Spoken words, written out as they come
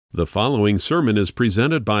The following sermon is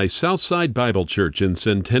presented by Southside Bible Church in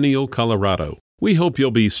Centennial, Colorado. We hope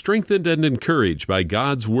you'll be strengthened and encouraged by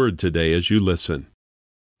God's Word today as you listen.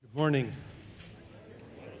 Good morning,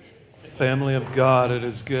 family of God. It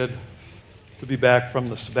is good to be back from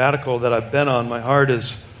the sabbatical that I've been on. My heart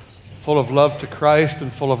is full of love to Christ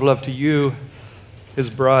and full of love to you, His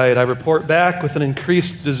bride. I report back with an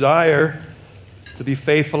increased desire to be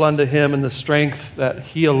faithful unto Him in the strength that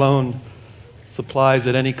He alone supplies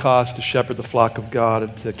at any cost to shepherd the flock of God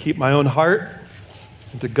and to keep my own heart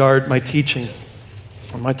and to guard my teaching.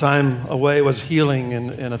 And my time away was healing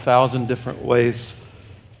in 1,000 different ways.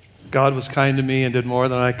 God was kind to me and did more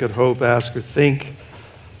than I could hope, ask, or think.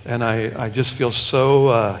 And I just feel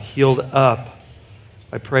so healed up.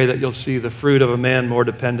 I pray that you'll see the fruit of a man more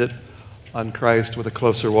dependent on Christ with a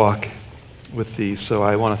closer walk with Thee. So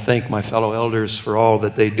I want to thank my fellow elders for all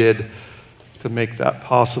that they did to make that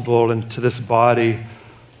possible, and to this body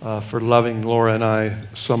for loving Laura and I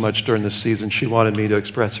so much during this season. She wanted me to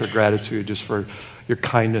express her gratitude just for your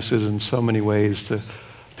kindnesses in so many ways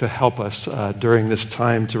to help us during this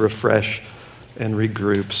time to refresh and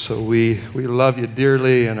regroup. So we love you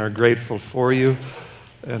dearly and are grateful for you.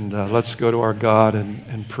 And let's go to our God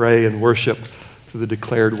and pray and worship through the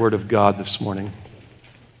declared Word of God this morning.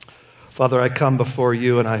 Father, I come before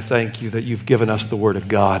you and I thank you that you've given us the Word of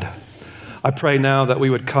God. I pray now that we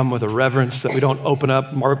would come with a reverence, that we don't open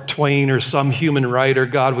up Mark Twain or some human writer.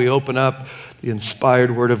 God, we open up the inspired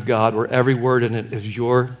Word of God, where every word in it is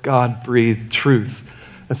your God-breathed truth.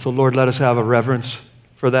 And so, Lord, let us have a reverence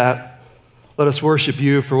for that. Let us worship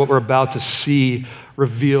you for what we're about to see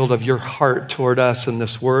revealed of your heart toward us in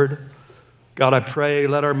this word. God, I pray,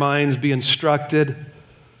 let our minds be instructed.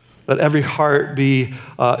 Let every heart be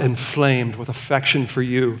inflamed with affection for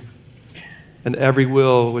you. And every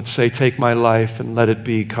will would say, take my life and let it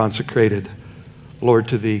be consecrated, Lord,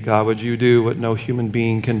 to Thee. God, would you do what no human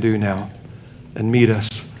being can do now and meet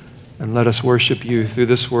us and let us worship you through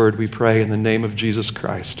this word, we pray in the name of Jesus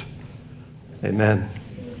Christ. Amen.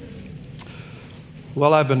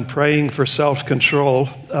 Well, I've been praying for self-control.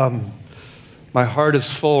 My heart is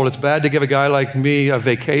full. It's bad to give a guy like me a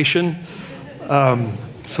vacation.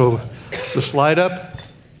 So, is the slide up?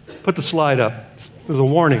 Put the slide up. There's a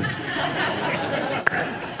warning.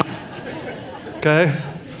 Okay?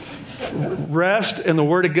 Rest in the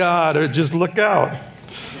Word of God, or just look out.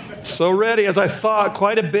 So ready, as I thought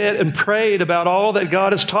quite a bit and prayed about all that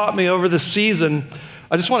God has taught me over this season,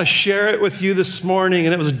 I just want to share it with you this morning.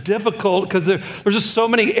 And it was difficult because there's just so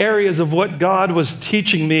many areas of what God was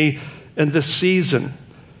teaching me in this season.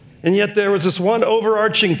 And yet there was this one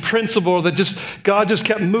overarching principle that God just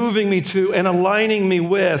kept moving me to and aligning me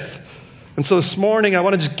with. And so this morning, I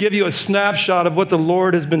want to just give you a snapshot of what the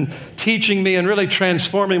Lord has been teaching me and really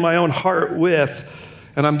transforming my own heart with.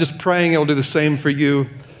 And I'm just praying He'll do the same for you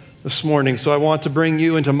this morning. So I want to bring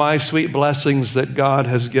you into my sweet blessings that God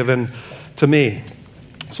has given to me.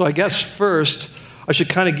 So I guess first, I should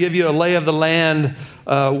kind of give you a lay of the land,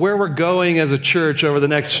 where we're going as a church over the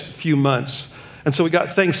next few months. And so we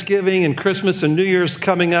got Thanksgiving and Christmas and New Year's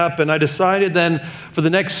coming up, and I decided then for the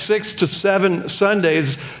next 6 to 7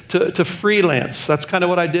 Sundays to freelance. That's kind of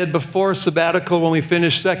what I did before sabbatical when we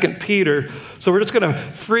finished 2 Peter. So we're just going to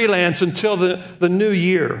freelance until the new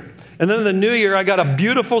year. And then in the new year, I got a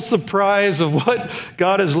beautiful surprise of what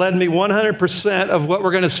God has led me, 100% of what we're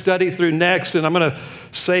going to study through next, and I'm going to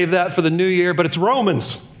save that for the new year, but it's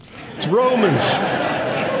Romans. It's Romans.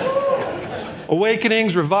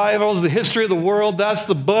 Awakenings, revivals, the history of the world, that's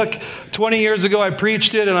the book. 20 years ago I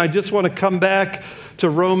preached it, and I just want to come back to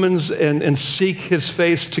Romans and seek His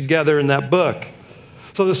face together in that book.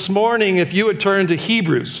 So this morning, if you would turn to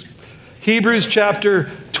Hebrews chapter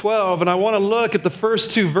 12, and I want to look at the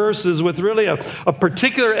first 2 verses with really a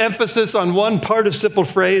particular emphasis on one participle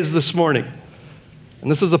phrase this morning. And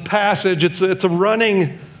this is a passage, it's a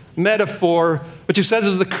running metaphor, which he says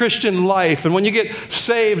is the Christian life. And when you get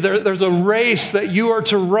saved, there's a race that you are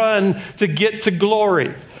to run to get to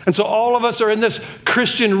glory. And so all of us are in this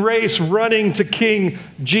Christian race running to King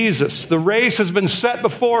Jesus. The race has been set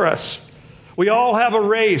before us. We all have a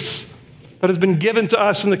race that has been given to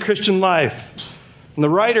us in the Christian life. And the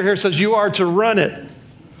writer here says you are to run it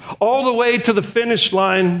all the way to the finish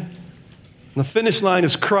line. And the finish line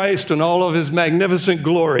is Christ and all of His magnificent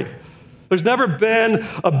glory. There's never been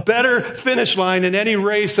a better finish line in any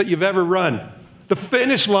race that you've ever run. The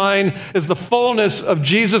finish line is the fullness of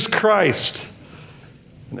Jesus Christ.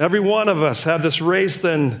 And every one of us have this race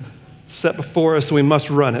then set before us, and we must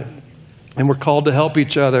run it. And we're called to help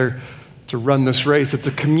each other to run this race. It's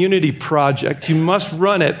a community project. You must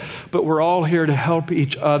run it, but we're all here to help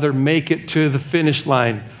each other make it to the finish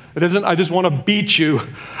line It isn't, I just want to beat you.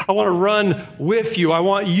 I want to run with you. I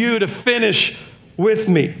want you to finish with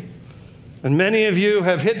me. And many of you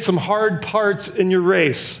have hit some hard parts in your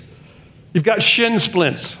race. You've got shin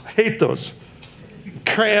splints. I hate those.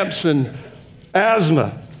 Cramps and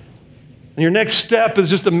asthma. And your next step is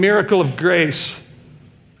just a miracle of grace.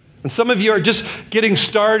 And some of you are just getting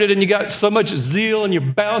started and you got so much zeal and you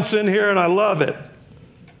bounce in here and I love it.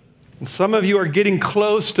 And some of you are getting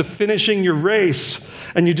close to finishing your race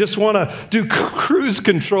and you just want to do cruise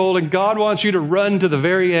control and God wants you to run to the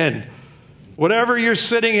very end. Whatever you're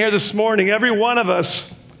sitting here this morning, every one of us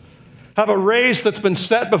have a race that's been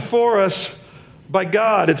set before us by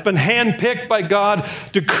God. It's been handpicked by God,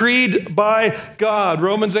 decreed by God.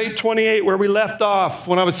 Romans 8:28, where we left off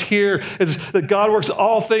when I was here, is that God works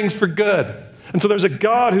all things for good. And so there's a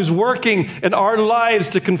God who's working in our lives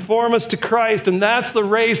to conform us to Christ, and that's the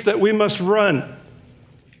race that we must run.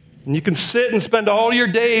 And you can sit and spend all your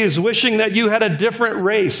days wishing that you had a different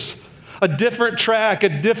race, a different track, a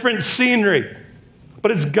different scenery.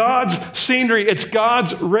 But it's God's scenery. It's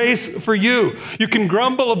God's race for you. You can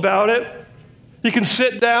grumble about it. You can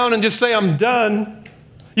sit down and just say, I'm done.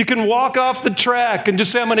 You can walk off the track and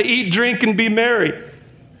just say, I'm going to eat, drink, and be merry.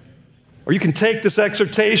 Or you can take this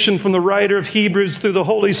exhortation from the writer of Hebrews through the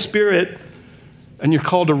Holy Spirit, and you're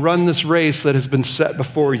called to run this race that has been set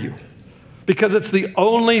before you. Because it's the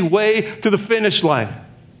only way to the finish line.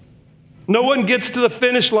 No one gets to the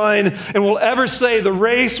finish line and will ever say the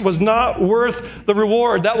race was not worth the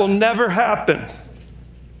reward. That will never happen.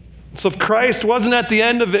 So if Christ wasn't at the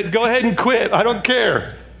end of it, go ahead and quit. I don't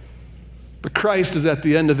care. But Christ is at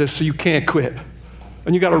the end of this, so you can't quit.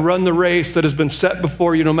 And you got to run the race that has been set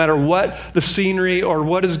before you, no matter what the scenery or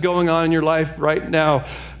what is going on in your life right now.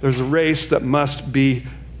 There's a race that must be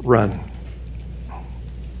run.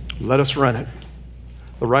 Let us run it.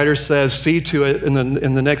 The writer says, see to it in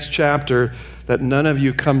the next chapter that none of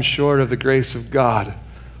you come short of the grace of God.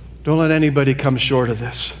 Don't let anybody come short of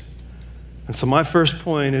this. And so my first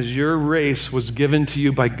point is your race was given to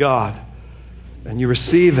you by God. And you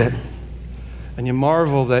receive it. And you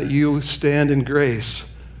marvel that you stand in grace,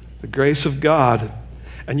 the grace of God.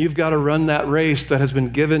 And you've got to run that race that has been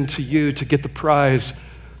given to you to get the prize,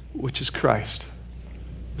 which is Christ.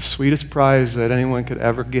 The sweetest prize that anyone could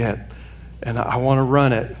ever get. And I want to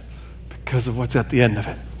run it because of what's at the end of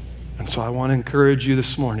it. And so I want to encourage you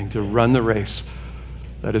this morning to run the race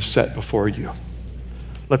that is set before you.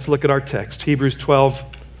 Let's look at our text. Hebrews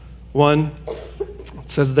 12:1. It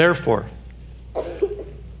says, therefore.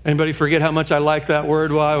 Anybody forget how much I liked that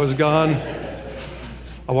word while I was gone?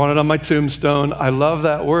 I want it on my tombstone. I love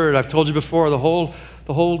that word. I've told you before, the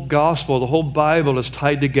whole gospel, the whole Bible is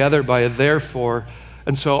tied together by a therefore.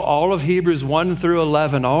 And so all of Hebrews 1 through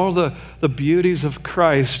 11, all the beauties of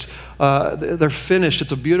Christ, they're finished.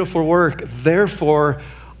 It's a beautiful work. Therefore,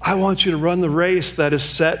 I want you to run the race that is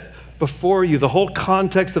set before you. The whole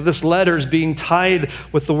context of this letter is being tied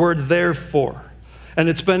with the word therefore. And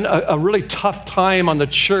it's been a really tough time on the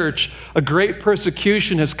church. A great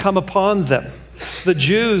persecution has come upon them. The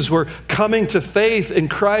Jews were coming to faith in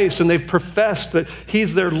Christ and they've professed that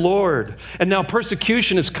He's their Lord. And now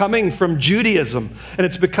persecution is coming from Judaism and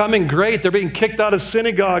it's becoming great. They're being kicked out of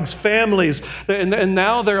synagogues, families, and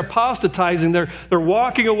now they're apostatizing. They're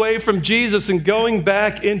walking away from Jesus and going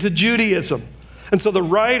back into Judaism. And so the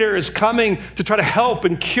writer is coming to try to help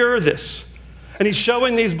and cure this. And he's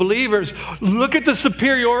showing these believers, look at the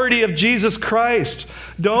superiority of Jesus Christ.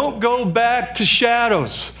 Don't go back to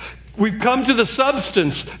shadows. We've come to the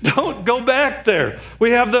substance. Don't go back there.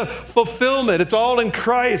 We have the fulfillment. It's all in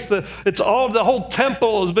Christ. The whole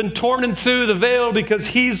temple has been torn in two, the veil, because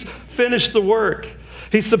He's finished the work.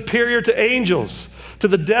 He's superior to angels, to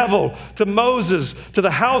the devil, to Moses, to the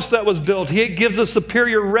house that was built. He gives a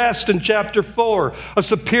superior rest in chapter 4, a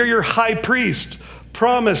superior high priest,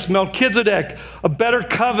 promise, Melchizedek, a better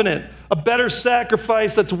covenant, a better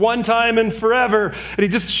sacrifice that's one time and forever. And he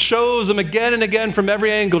just shows them again and again from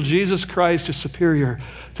every angle, Jesus Christ is superior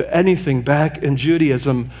to anything back in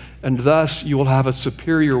Judaism. And thus you will have a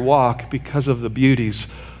superior walk because of the beauties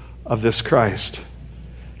of this Christ.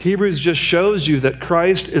 Hebrews just shows you that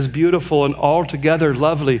Christ is beautiful and altogether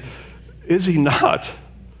lovely. Is He not?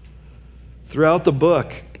 Throughout the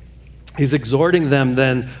book, he's exhorting them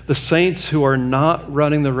then, the saints who are not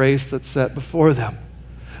running the race that's set before them.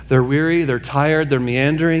 They're weary, they're tired, they're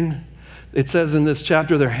meandering. It says in this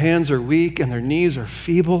chapter, their hands are weak and their knees are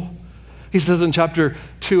feeble. He says in chapter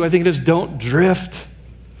 2, I think it is, don't drift.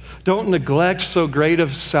 Don't neglect so great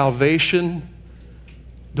of salvation.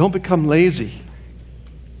 Don't become lazy.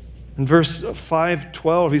 In verse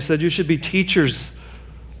 5:12, he said, you should be teachers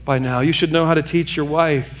by now. You should know how to teach your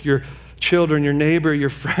wife, your children, your neighbor, your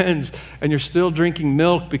friends, and you're still drinking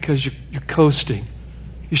milk because you're coasting.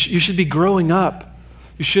 You should be growing up.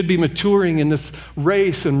 You should be maturing in this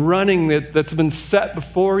race and running that's been set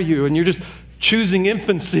before you, and you're just choosing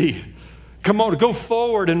infancy. Come on, go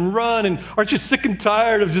forward and run. And aren't you sick and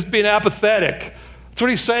tired of just being apathetic? That's what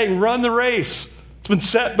he's saying. Run the race. It's been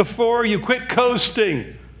set before you. Quit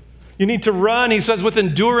coasting. You need to run, he says, with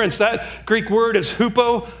endurance. That Greek word is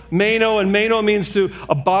hupomeno, and meno means to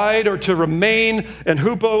abide or to remain, and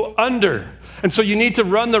hupo, under. And so you need to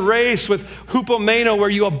run the race with hupomeno, where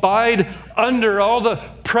you abide under all the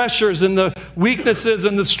pressures and the weaknesses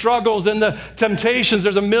and the struggles and the temptations.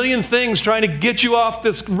 There's a million things trying to get you off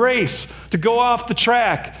this race, to go off the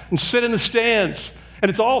track and sit in the stands. And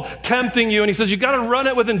it's all tempting you. And he says, you got to run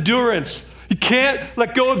it with endurance. You can't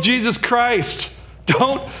let go of Jesus Christ.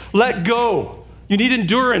 Don't let go. You need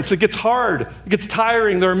endurance. It gets hard. It gets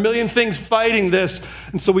tiring. There are a million things fighting this.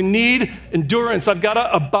 And so we need endurance. I've got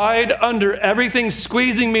to abide under everything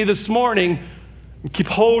squeezing me this morning and keep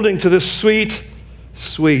holding to this sweet,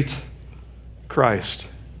 sweet Christ.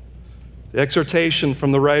 The exhortation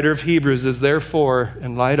from the writer of Hebrews is, therefore,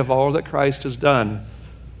 in light of all that Christ has done,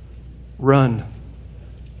 run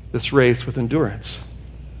this race with endurance.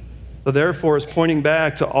 The therefore is pointing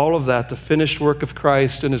back to all of that. The finished work of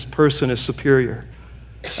Christ and his person is superior.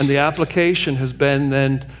 And the application has been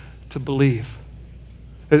then to believe.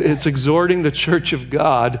 It's exhorting the church of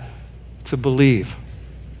God to believe.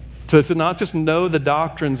 To not just know the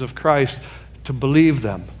doctrines of Christ, to believe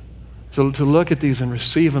them. To look at these and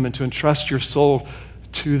receive them and to entrust your soul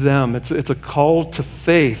to them. It's a call to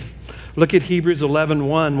faith. Look at Hebrews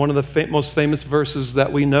 11:1, one of the most famous verses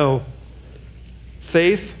that we know.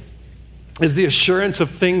 Faith is the assurance of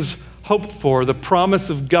things hoped for, the promise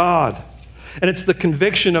of God. And it's the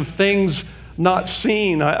conviction of things not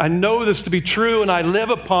seen. I know this to be true, and I live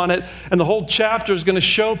upon it. And the whole chapter is going to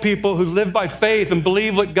show people who live by faith and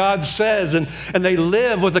believe what God says. And they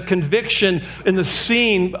live with a conviction in the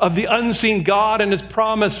seen of the unseen God and his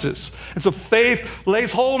promises. And so faith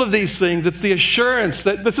lays hold of these things. It's the assurance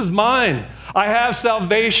that this is mine. I have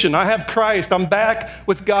salvation. I have Christ. I'm back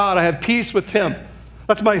with God. I have peace with him.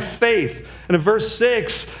 That's my faith. And in verse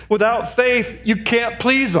 6, without faith, you can't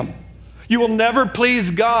please him. You will never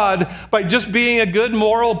please God by just being a good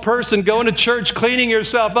moral person, going to church, cleaning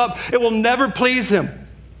yourself up. It will never please him.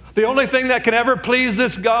 The only thing that can ever please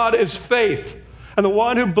this God is faith. And the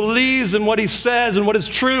one who believes in what he says and what is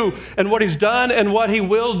true and what he's done and what he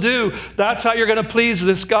will do, that's how you're going to please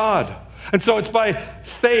this God. And so it's by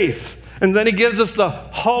faith. And then he gives us the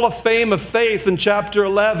Hall of Fame of faith in chapter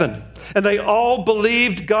 11. And they all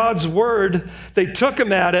believed God's word. They took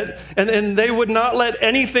him at it, and they would not let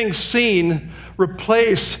anything seen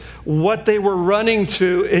replace what they were running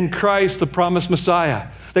to in Christ, the promised Messiah.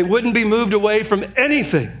 They wouldn't be moved away from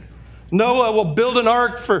anything. Noah will build an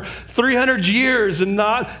ark for 300 years and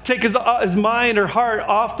not take his mind or heart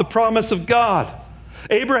off the promise of God.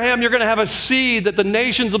 Abraham, you're going to have a seed that the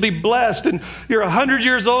nations will be blessed, and you're 100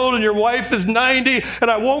 years old and your wife is 90, and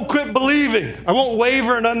I won't quit believing. I won't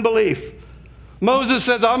waver in unbelief. Moses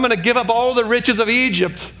says, I'm going to give up all the riches of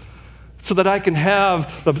Egypt so that I can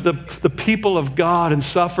have the people of God and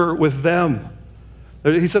suffer with them.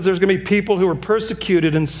 He says there's going to be people who are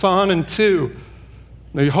persecuted in Psalm and 2.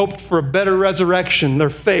 They hoped for a better resurrection, their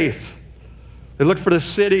faith. They looked for the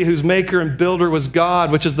city whose maker and builder was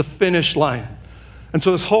God, which is the finish line. And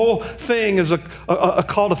so this whole thing is a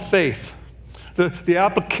call to faith. The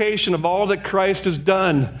application of all that Christ has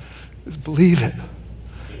done is believe it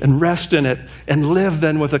and rest in it and live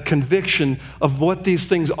then with a conviction of what these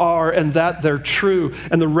things are and that they're true.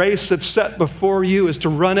 And the race that's set before you is to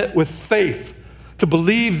run it with faith, to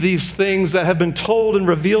believe these things that have been told and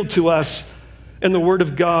revealed to us in the Word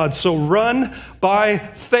of God. So run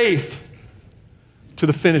by faith to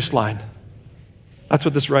the finish line. That's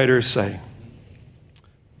what this writer is saying.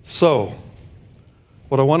 So,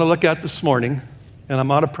 what I want to look at this morning, and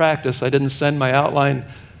I'm out of practice, I didn't send my outline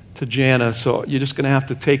to Jana, so you're just going to have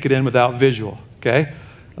to take it in without visual, okay?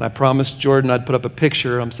 And I promised Jordan I'd put up a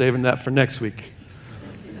picture. I'm saving that for next week.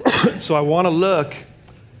 So I want to look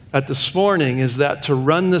at this morning is that to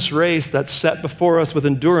run this race that's set before us with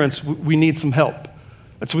endurance, we need some help.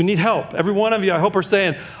 And so we need help. Every one of you, I hope, are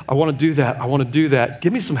saying, I want to do that. I want to do that.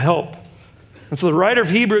 Give me some help. And so the writer of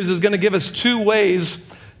Hebrews is going to give us two ways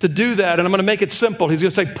to do that, and I'm going to make it simple. He's going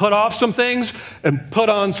to say, put off some things and put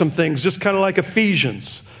on some things, just kind of like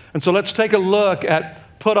Ephesians. And so let's take a look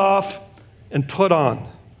at put off and put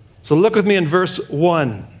on. So look with me in verse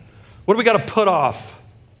 1. What do we got to put off?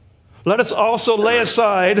 Let us also lay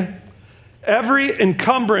aside every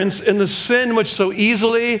encumbrance in the sin which so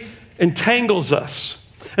easily entangles us.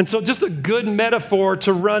 And so just a good metaphor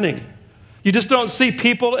to running. You just don't see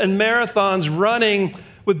people in marathons running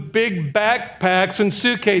with big backpacks and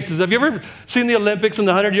suitcases. Have you ever seen the Olympics and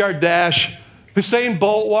the 100-yard dash? Usain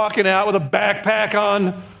Bolt walking out with a backpack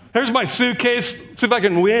on. Here's my suitcase. See if I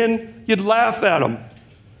can win. You'd laugh at him.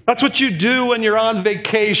 That's what you do when you're on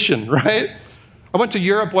vacation, right? I went to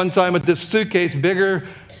Europe one time with this suitcase bigger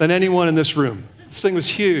than anyone in this room. This thing was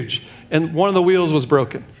huge, and one of the wheels was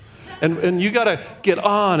broken. And you got to get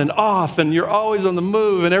on and off, and you're always on the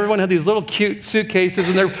move, and everyone had these little cute suitcases,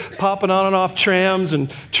 and they're popping on and off trams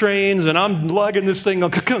and trains, and I'm lugging this thing,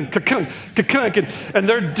 going, ka-kunk, ka-kunk, ka-kunk, and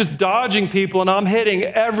they're just dodging people, and I'm hitting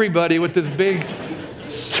everybody with this big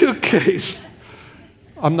suitcase.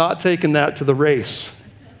 I'm not taking that to the race.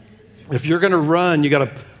 If you're going to run, you got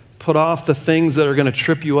to put off the things that are going to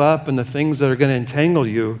trip you up and the things that are going to entangle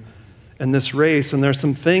you in this race, and there's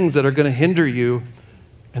some things that are going to hinder you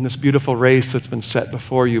in this beautiful race that's been set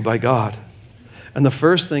before you by God. And the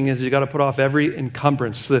first thing is you got to put off every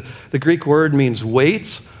encumbrance. The Greek word means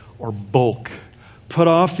weights or bulk. Put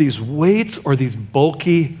off these weights or these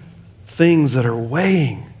bulky things that are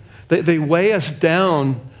weighing. They weigh us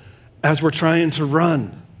down as we're trying to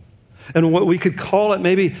run. And what we could call it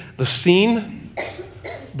maybe the scene,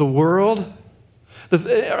 the world.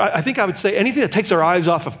 I think I would say anything that takes our eyes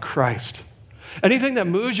off of Christ. Anything that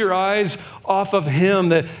moves your eyes off of Him,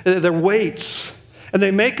 they're weights. And they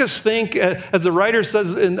make us think, as the writer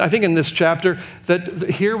says, I think in this chapter,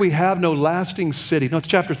 that here we have no lasting city. No, it's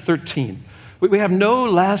chapter 13. We have no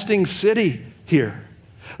lasting city here.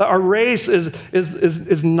 Our race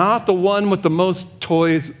is not the one with the most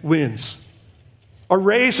toys wins. Our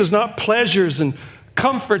race is not pleasures and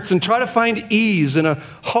comforts and try to find ease in a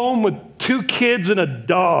home with 2 kids and a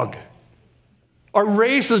dog. Our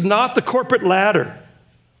race is not the corporate ladder.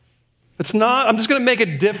 It's not, I'm just going to make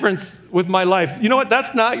a difference with my life. You know what?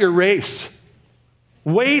 That's not your race.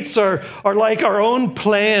 Weights are like our own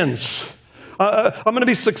plans. I'm going to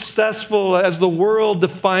be successful as the world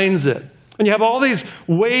defines it. And you have all these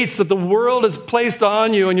weights that the world has placed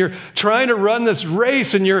on you, and you're trying to run this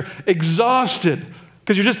race, and you're exhausted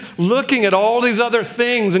because you're just looking at all these other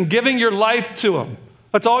things and giving your life to them.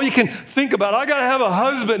 That's all you can think about. I got to have a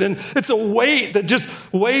husband, and it's a weight that just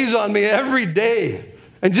weighs on me every day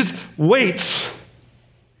and just waits.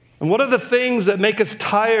 And what are the things that make us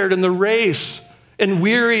tired in the race and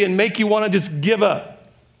weary and make you want to just give up?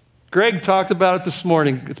 Greg talked about it this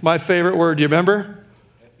morning. It's my favorite word. Do you remember?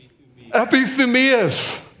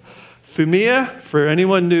 Epithumias. Thumia, for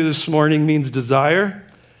anyone new this morning, means desire.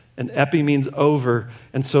 And epi means over.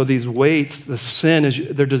 And so these weights, the sin,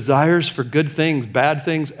 they're desires for good things, bad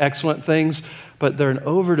things, excellent things, but they're an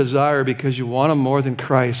over desire because you want them more than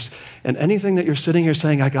Christ. And anything that you're sitting here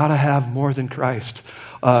saying, I got to have more than Christ,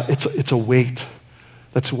 it's a weight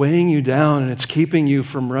that's weighing you down, and it's keeping you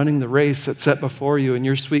from running the race that's set before you. And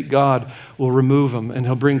your sweet God will remove them, and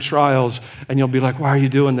He'll bring trials, and you'll be like, why are you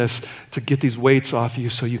doing this? To get these weights off you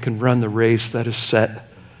so you can run the race that is set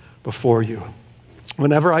before you.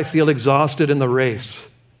 Whenever I feel exhausted in the race,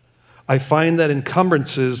 I find that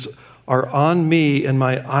encumbrances are on me and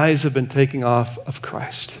my eyes have been taken off of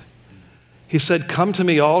Christ. He said, come to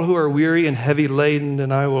me, all who are weary and heavy laden,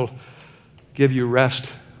 and I will give you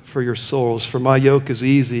rest for your souls. For my yoke is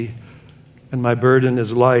easy and my burden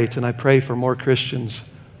is light. And I pray for more Christians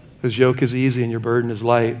whose yoke is easy and your burden is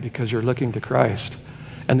light because you're looking to Christ.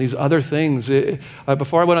 And these other things,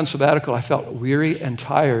 before I went on sabbatical, I felt weary and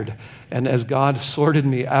tired. And as God sorted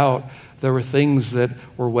me out, there were things that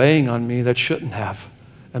were weighing on me that shouldn't have.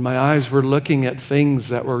 And my eyes were looking at things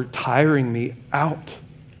that were tiring me out.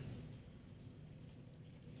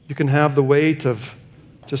 You can have the weight of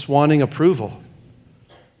just wanting approval,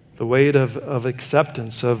 the weight of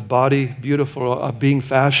acceptance, of body beautiful, of being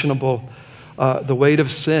fashionable, the weight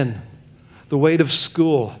of sin, the weight of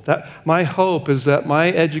school. That my hope is that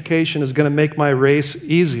my education is going to make my race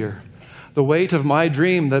easier. The weight of my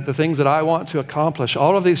dream, that the things that I want to accomplish,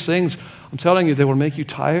 all of these things, I'm telling you, they will make you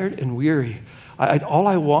tired and weary. All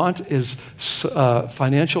I want is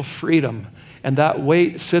financial freedom, and that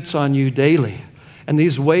weight sits on you daily. And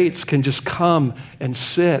these weights can just come and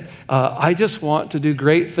sit. I just want to do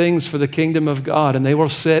great things for the kingdom of God, and they will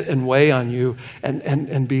sit and weigh on you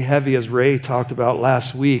and be heavy, as Ray talked about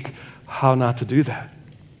last week, how not to do that.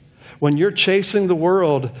 When you're chasing the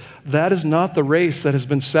world, that is not the race that has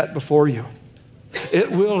been set before you.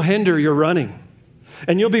 It will hinder your running.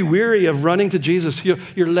 And you'll be weary of running to Jesus.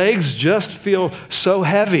 Your legs just feel so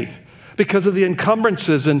heavy because of the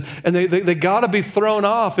encumbrances, and they got to be thrown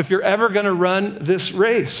off if you're ever going to run this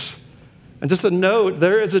race. And just a note,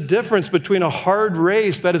 there is a difference between a hard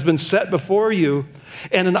race that has been set before you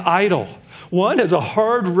and an idol. One is a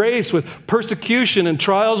hard race with persecution and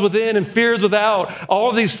trials within and fears without. All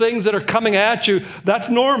of these things that are coming at you, that's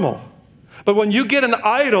normal. But when you get an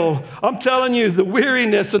idol, I'm telling you, the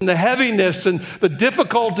weariness and the heaviness and the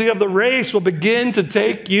difficulty of the race will begin to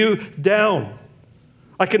take you down.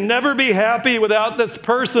 I can never be happy without this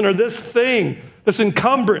person or this thing, this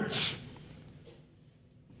encumbrance.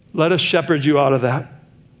 Let us shepherd you out of that.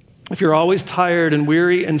 If you're always tired and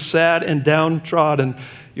weary and sad and downtrodden,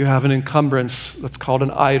 you have an encumbrance that's called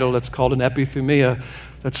an idol, that's called an epithumia,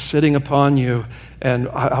 that's sitting upon you. And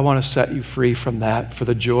I want to set you free from that for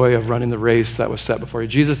the joy of running the race that was set before you.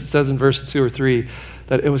 Jesus, it says in verse 2 or 3,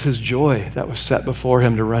 that it was his joy that was set before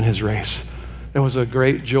him to run his race. It was a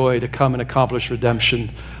great joy to come and accomplish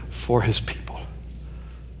redemption for his people.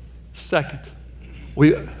 Second,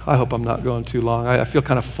 I hope I'm not going too long. I feel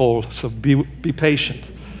kind of full, so be patient.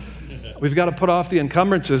 We've got to put off the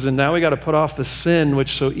encumbrances, and now we've got to put off the sin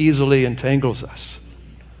which so easily entangles us.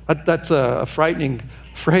 That's a frightening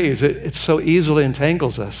phrase. It so easily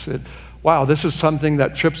entangles us. Wow, this is something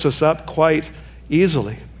that trips us up quite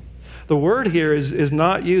easily. The word here is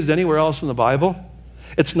not used anywhere else in the Bible.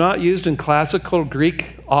 It's not used in classical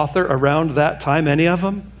Greek author around that time, any of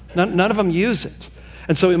them. None of them use it.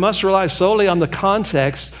 And so we must rely solely on the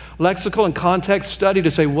context, lexical and context study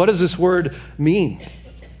to say, what does this word mean?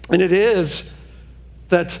 And it is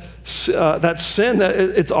that sin, that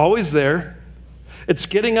it's always there. It's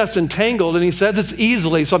getting us entangled, and he says it's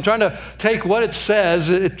easily. So I'm trying to take what it says.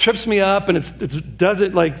 It trips me up, and it does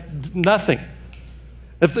it like nothing.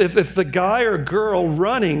 If the guy or girl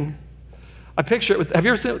running, I picture it with, have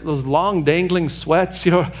you ever seen those long dangling sweats?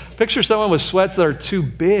 Picture someone with sweats that are too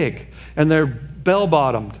big, and they're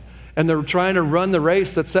bell-bottomed, and they're trying to run the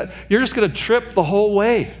race that's set. You're just going to trip the whole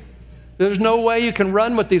way. There's no way you can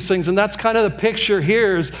run with these things, and that's kind of the picture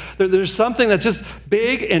here. Is there's something that's just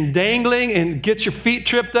big and dangling and gets your feet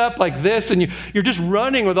tripped up like this, and you're just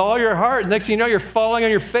running with all your heart. Next thing you know, you're falling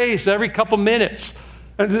on your face every couple minutes.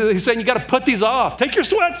 And he's saying, you got to put these off. Take your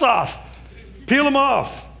sweats off. Peel them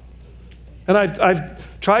off. And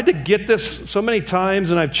I've tried to get this so many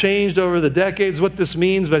times, and I've changed over the decades what this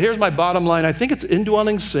means, but here's my bottom line. I think it's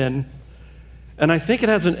indwelling sin, and I think it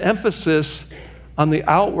has an emphasis on the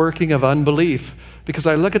outworking of unbelief, because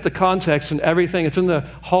I look at the context and everything. It's in the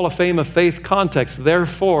Hall of Fame of Faith context.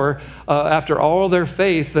 Therefore, after all their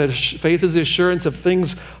faith, faith is the assurance of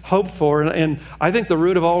things hoped for, and I think the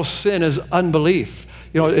root of all sin is unbelief.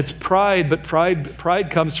 It's pride, but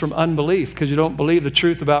pride comes from unbelief, because you don't believe the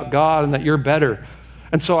truth about God and that you're better.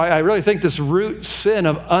 And so I really think this root sin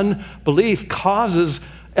of unbelief causes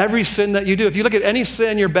every sin that you do. If you look at any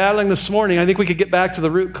sin you're battling this morning, I think we could get back to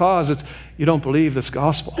the root cause. It's you don't believe this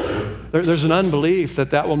gospel. There's an unbelief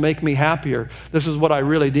that will make me happier. This is what I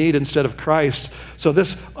really need instead of Christ. So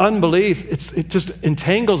this unbelief, it just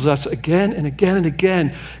entangles us again and again and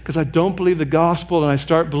again, because I don't believe the gospel, and I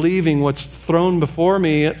start believing what's thrown before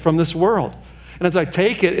me from this world. And as I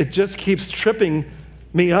take it, it just keeps tripping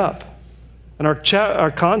me up. And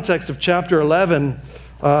our context of chapter 11,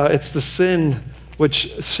 it's the sin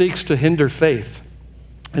which seeks to hinder faith.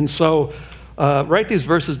 And so write these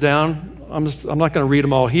verses down. I'm not going to read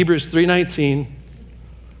them all. Hebrews 3:19,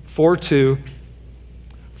 4:2,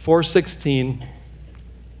 4:16,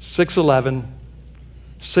 6:11,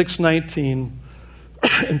 6:19,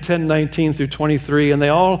 and 10:19 through 23. And they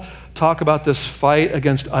all talk about this fight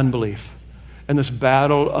against unbelief and this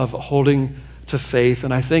battle of holding to faith.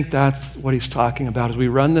 And I think that's what he's talking about. As we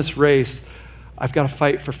run this race, I've got to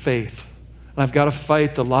fight for faith. And I've got to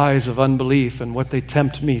fight the lies of unbelief and what they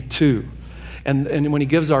tempt me to. And when he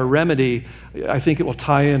gives our remedy, I think it will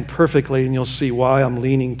tie in perfectly, and you'll see why I'm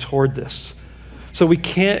leaning toward this. So we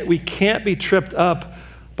can't be tripped up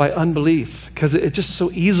by unbelief, because it just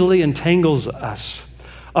so easily entangles us.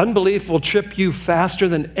 Unbelief will trip you faster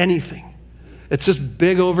than anything. It's just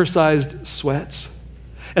big, oversized sweats.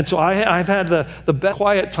 And so I've had the best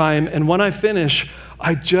quiet time, and when I finish,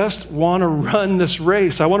 I just want to run this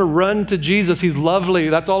race. I want to run to Jesus. He's lovely.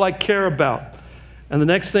 That's all I care about. And the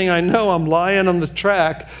next thing I know, I'm lying on the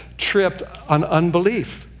track, tripped on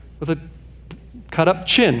unbelief with a cut-up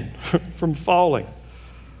chin from falling.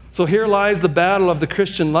 So here lies the battle of the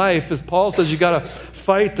Christian life. As Paul says, you got to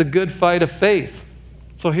fight the good fight of faith.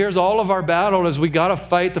 So here's all of our battle, is we got to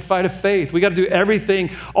fight the fight of faith. We got to do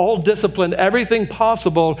everything, all disciplined, everything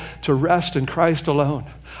possible to rest in Christ alone.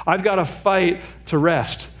 I've got to fight to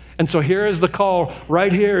rest. And so here is the call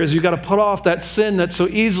right here, is you got to put off that sin that so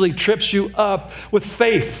easily trips you up with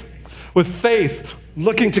faith,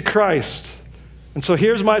 looking to Christ. And so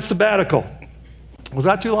here's my sabbatical. Was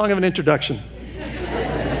that too long of an introduction?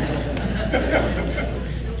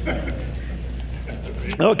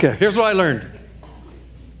 Okay, here's what I learned.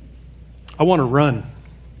 I want to run.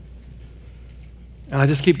 And I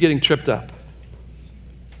just keep getting tripped up.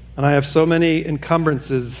 And I have so many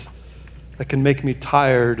encumbrances that can make me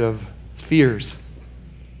tired of fears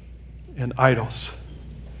and idols.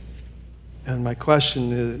 And my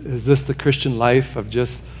question is this the Christian life of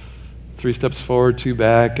just 3 steps forward, 2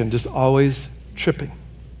 back, and just always tripping?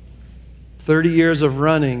 30 years of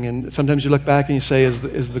running, and sometimes you look back and you say, is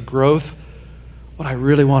the growth what I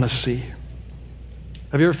really want to see?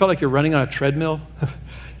 Have you ever felt like you're running on a treadmill?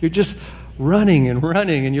 You're just running,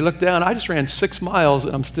 and you look down. I just ran 6 miles,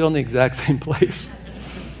 and I'm still in the exact same place.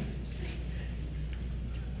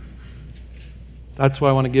 That's why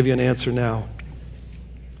I want to give you an answer now.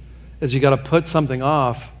 Is you got to put something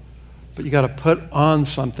off, but you got to put on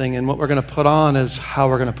something, and what we're going to put on is how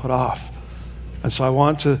we're going to put off. And so I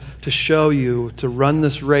want to show you, to run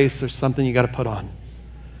this race, there's something you got to put on.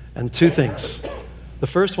 And 2 things. The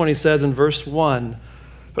first one, he says in verse 1,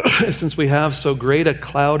 since we have so great a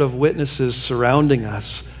cloud of witnesses surrounding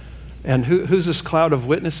us. And who's this cloud of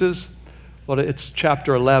witnesses? Well, it's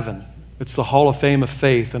chapter 11. It's the Hall of Fame of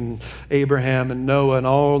faith, and Abraham and Noah and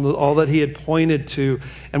all that he had pointed to.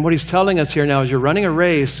 And what he's telling us here now is you're running a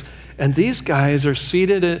race, and these guys are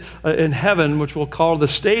seated in heaven, which we'll call the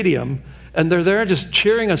stadium, and they're there just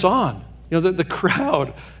cheering us on. You know, the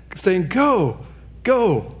crowd saying, go,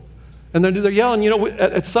 go. And they're yelling. You know,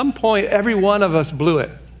 at some point, every one of us blew it.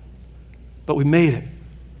 But we made it.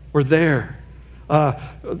 We're there.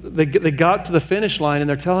 They got to the finish line, and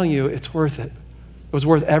they're telling you it's worth it. It was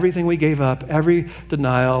worth everything we gave up, every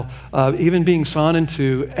denial, even being sawn in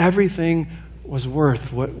two. Everything was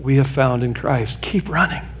worth what we have found in Christ. Keep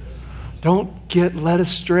running. Don't get led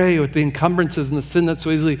astray with the encumbrances and the sin that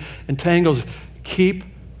so easily entangles. Keep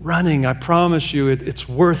running. I promise you, it's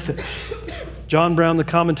worth it. John Brown, the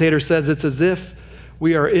commentator, says it's as if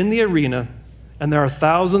we are in the arena and there are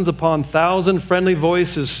thousands upon thousand friendly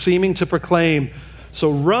voices seeming to proclaim, so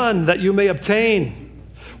run that you may obtain.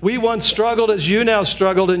 We once struggled as you now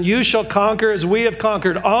struggled, and you shall conquer as we have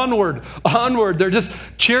conquered. Onward, onward. They're just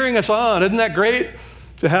cheering us on. Isn't that great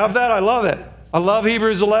to have that? I love it. I love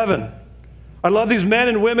Hebrews 11. I love these men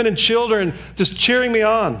and women and children just cheering me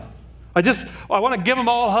on. I want to give them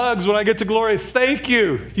all hugs when I get to glory. Thank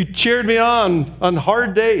you. You cheered me on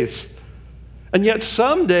hard days. And yet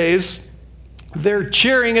some days, their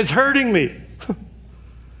cheering is hurting me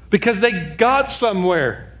because they got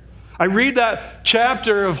somewhere. I read that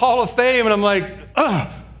chapter of Hall of Fame and I'm like,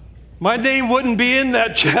 my name wouldn't be in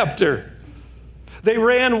that chapter. They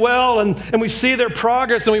ran well, and we see their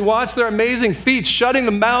progress, and we watch their amazing feats, shutting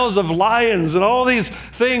the mouths of lions and all these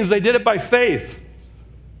things. They did it by faith.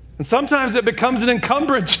 And sometimes it becomes an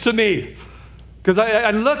encumbrance to me because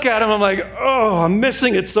I look at them, I'm like, I'm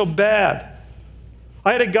missing it so bad.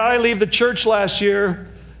 I had a guy leave the church last year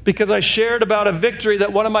because I shared about a victory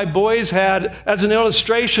that one of my boys had as an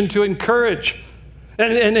illustration to encourage.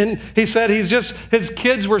 And he said his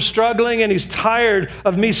kids were struggling and he's tired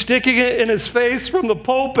of me sticking it in his face from the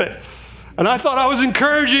pulpit. And I thought I was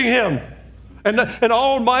encouraging him. And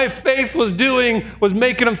all my faith was doing was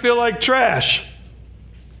making him feel like trash.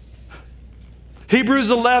 Hebrews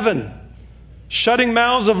 11, shutting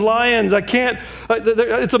mouths of lions.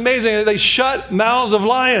 It's amazing. They shut mouths of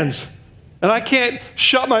lions. And I can't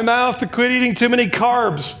shut my mouth to quit eating too many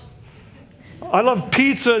carbs. I love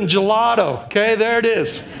pizza and gelato. Okay, there it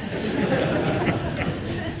is.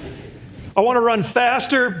 I want to run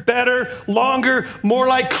faster, better, longer, more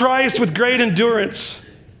like Christ with great endurance.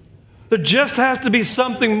 There just has to be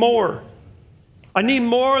something more. I need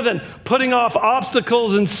more than putting off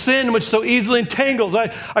obstacles and sin which so easily entangles.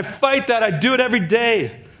 I fight that. I do it every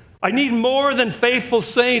day. I need more than faithful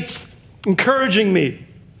saints encouraging me.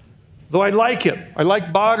 Though I like it. I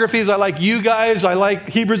like biographies. I like you guys. I like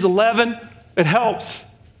Hebrews 11. It helps.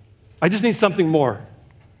 I just need something more.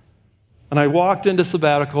 And I walked into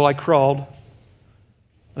sabbatical. I crawled.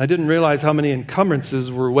 And I didn't realize how many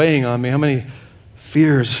encumbrances were weighing on me, how many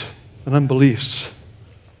fears and unbeliefs.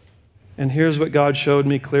 And here's what God showed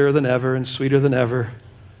me clearer than ever and sweeter than ever.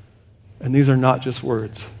 And these are not just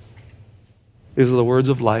words. These are the words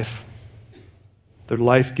of life. They're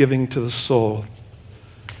life-giving to the soul.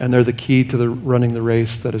 And they're the key to running the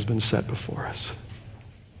race that has been set before us.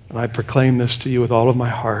 And I proclaim this to you with all of my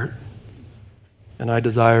heart. And I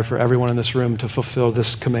desire for everyone in this room to fulfill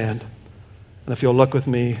this command. And if you'll look with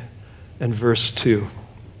me in verse 2.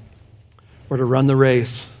 We're to run the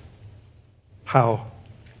race. How?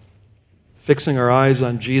 fixing our eyes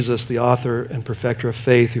on Jesus, the author and perfecter of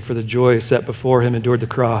faith, who for the joy set before him endured the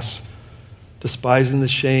cross, despising the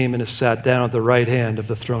shame, and has sat down at the right hand of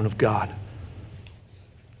the throne of God.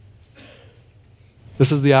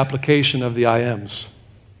 This is the application of the I ams.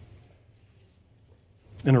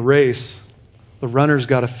 In a race, the runner's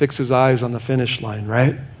got to fix his eyes on the finish line,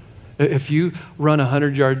 right? If you run a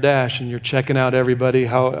 100-yard dash and you're checking out everybody,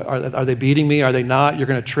 how are they beating me? Are they not? You're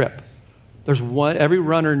going to trip. Every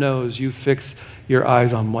runner knows you fix your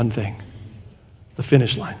eyes on one thing, the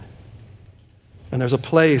finish line. And there's a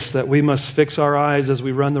place that we must fix our eyes as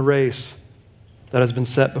we run the race that has been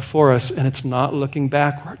set before us, and it's not looking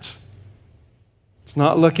backwards. It's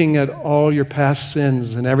not looking at all your past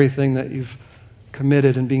sins and everything that you've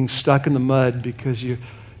committed and being stuck in the mud because you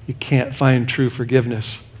can't find true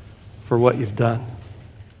forgiveness for what you've done.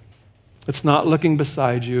 It's not looking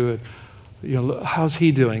beside you at, how's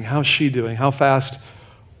he doing? How's she doing? How fast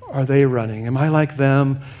are they running? Am I like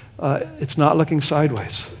them? It's not looking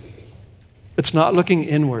sideways. It's not looking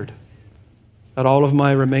inward at all of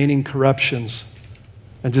my remaining corruptions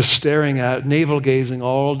and just staring at, navel-gazing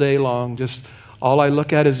all day long, just all I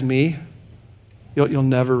look at is me. You'll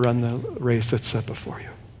never run the race that's set before you.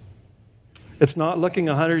 It's not looking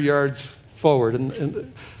 100 yards forward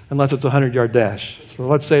unless it's a 100-yard dash. So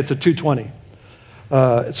let's say it's a 220.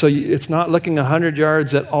 It's not looking 100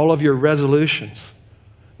 yards at all of your resolutions.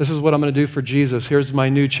 This is what I'm going to do for Jesus. Here's my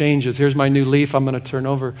new changes. Here's my new leaf I'm going to turn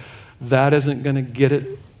over. That isn't going to get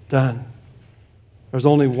it done. There's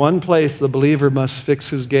only one place the believer must fix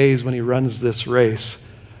his gaze when he runs this race.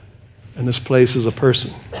 And this place is a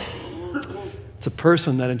person. It's a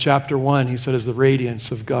person that in chapter 1 he said is the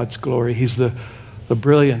radiance of God's glory. He's the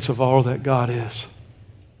brilliance of all that God is.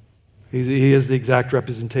 He is the exact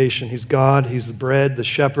representation. He's God. He's the bread, the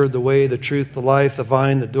shepherd, the way, the truth, the life, the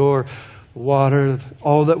vine, the door, the water,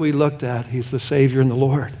 all that we looked at. He's the Savior and the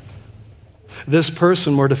Lord. This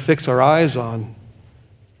person we're to fix our eyes on,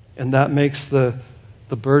 and that makes the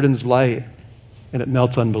burdens light, and it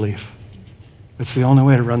melts unbelief. It's the only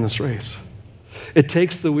way to run this race. It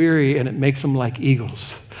takes the weary and it makes them like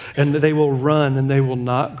eagles. And they will run and they will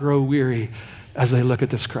not grow weary as they look at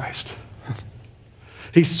this Christ.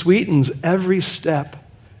 He sweetens every step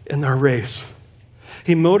in their race.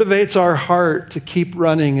 He motivates our heart to keep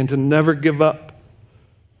running and to never give up.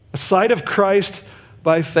 A sight of Christ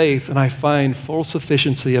by faith, and I find full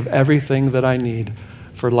sufficiency of everything that I need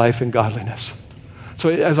for life and godliness. So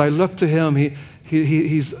as I look to him,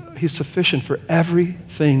 He's sufficient for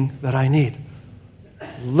everything that I need.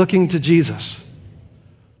 Looking to Jesus.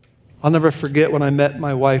 I'll never forget when I met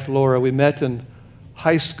my wife, Laura. We met in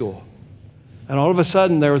high school. And all of a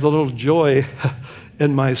sudden, there was a little joy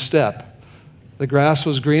in my step. The grass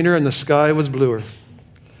was greener and the sky was bluer.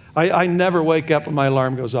 I never wake up when my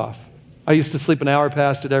alarm goes off. I used to sleep an hour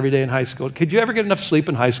past it every day in high school. Could you ever get enough sleep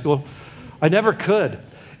in high school? I never could.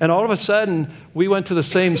 And all of a sudden, we went to the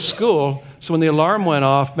same school. So when the alarm went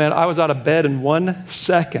off, man, I was out of bed in 1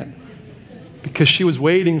 second because she was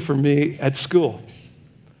waiting for me at school.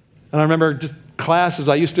 And I remember just classes.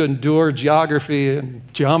 I used to endure geography and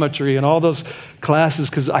geometry and all those classes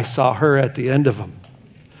because I saw her at the end of them.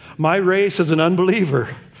 My race as an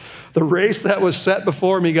unbeliever, the race that was set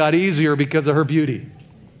before me got easier because of her beauty.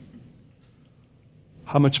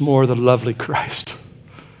 How much more the lovely Christ.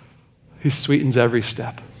 He sweetens every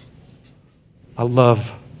step. I love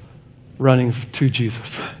running to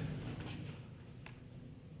Jesus.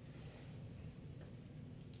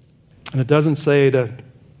 And it doesn't say to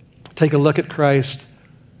take a look at Christ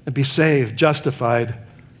and be saved, justified,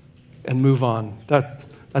 and move on.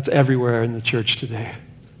 That's everywhere in the church today.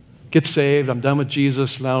 Get saved, I'm done with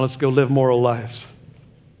Jesus, now let's go live moral lives.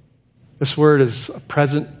 This word is a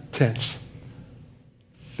present tense.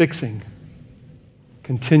 Fixing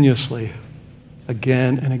continuously,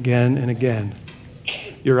 again and again and again,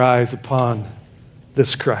 your eyes upon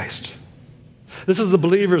this Christ. This is the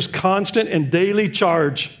believer's constant and daily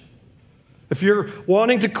charge. If you're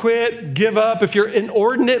wanting to quit, give up, if you're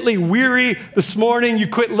inordinately weary this morning, you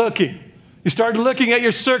quit looking. You start looking at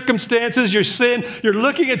your circumstances, your sin. You're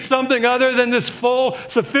looking at something other than this full,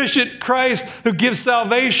 sufficient Christ who gives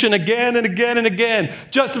salvation again and again and again.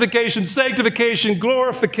 Justification, sanctification,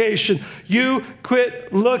 glorification. You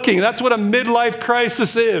quit looking. That's what a midlife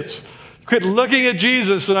crisis is. Quit looking at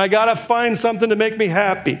Jesus, and I got to find something to make me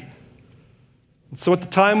happy. So at the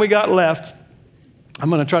time we got left, I'm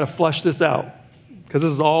going to try to flush this out because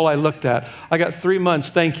this is all I looked at. I got 3 months,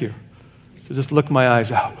 thank you, to just look my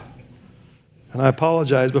eyes out. And I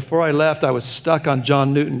apologize. Before I left, I was stuck on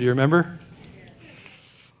John Newton. Do you remember?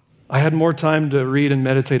 I had more time to read and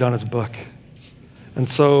meditate on his book. And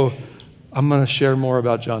so I'm going to share more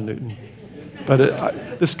about John Newton.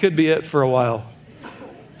 But this could be it for a while.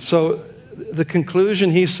 So the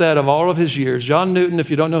conclusion, he said, of all of his years, John Newton, if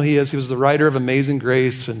you don't know who he is, he was the writer of Amazing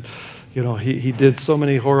Grace, and he did so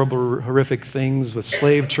many horrible, horrific things with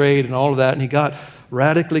slave trade and all of that, and he got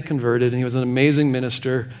radically converted, and he was an amazing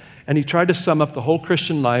minister, and he tried to sum up the whole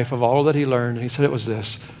Christian life of all that he learned, and he said it was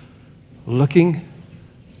this: looking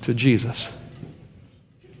to Jesus.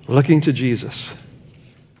 Looking to Jesus.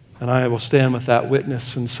 And I will stand with that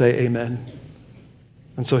witness and say amen.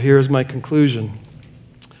 And so here's my conclusion.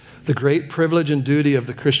 The great privilege and duty of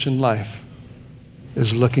the Christian life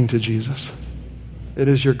is looking to Jesus. It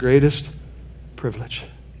is your greatest privilege.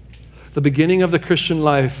 The beginning of the Christian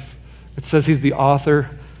life, it says he's the author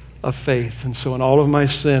of faith. And so in all of my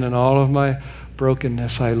sin and all of my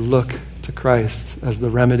brokenness, I look to Christ as the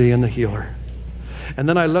remedy and the healer. And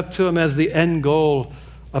then I look to him as the end goal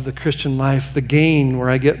of the Christian life, the gain where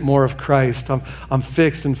I get more of Christ. I'm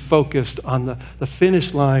fixed and focused on the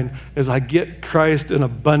finish line as I get Christ in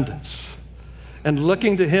abundance. And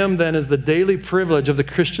looking to him then is the daily privilege of the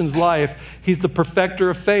Christian's life. He's the perfecter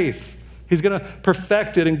of faith. He's going to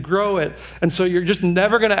perfect it and grow it. And so you're just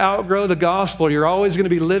never going to outgrow the gospel. You're always going to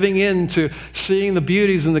be living into seeing the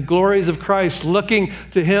beauties and the glories of Christ, looking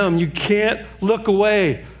to him. You can't look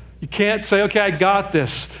away. You can't say, okay, I got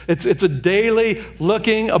this. It's a daily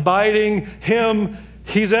looking, abiding him.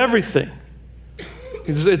 He's everything.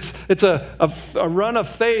 It's a run of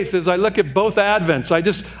faith as I look at both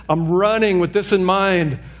Advents. I'm running with this in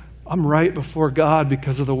mind. I'm right before God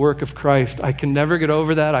because of the work of Christ. I can never get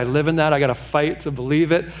over that. I live in that. I got to fight to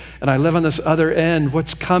believe it. And I live on this other end.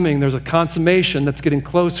 What's coming? There's a consummation that's getting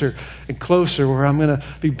closer and closer where I'm going to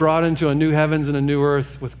be brought into a new heavens and a new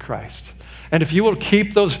earth with Christ. And if you will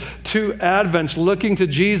keep those two Advents looking to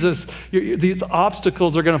Jesus, these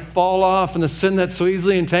obstacles are going to fall off, and the sin that so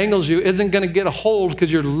easily entangles you isn't going to get a hold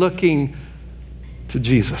because you're looking to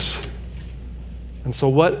Jesus. And so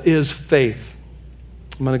what is faith?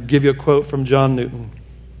 I'm going to give you a quote from John Newton.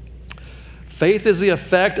 Faith is the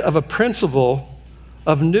effect of a principle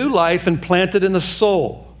of new life implanted in the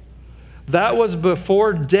soul. That was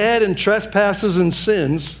before dead in trespasses and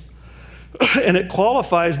sins, and it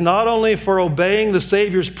qualifies not only for obeying the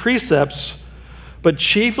Savior's precepts, but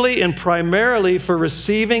chiefly and primarily for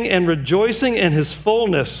receiving and rejoicing in his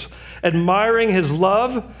fullness, admiring his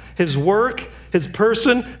love, his work, his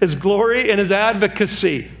person, his glory, and his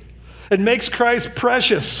advocacy. It makes Christ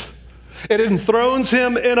precious. It enthrones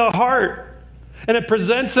him in a heart, and it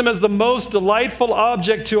presents him as the most delightful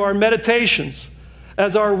object to our meditations,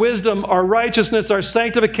 as our wisdom, our righteousness, our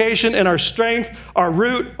sanctification, and our strength, our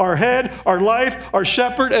root, our head, our life, our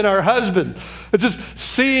shepherd, and our husband. It's just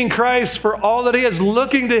seeing Christ for all that he is,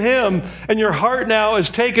 looking to him, and your heart now is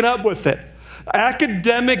taken up with it.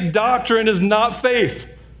 Academic doctrine is not faith.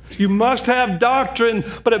 You must have doctrine,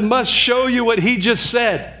 but it must show you what he just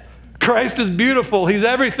said. Christ is beautiful. He's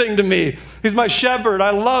everything to me. He's my shepherd. I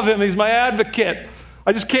love him. He's my advocate.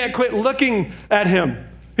 I just can't quit looking at him.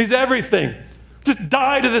 He's everything. Just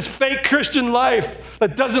die to this fake Christian life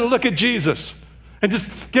that doesn't look at Jesus and just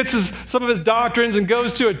gets some of his doctrines and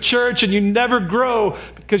goes to a church, and you never grow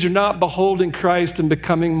because you're not beholding Christ and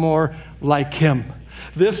becoming more like him.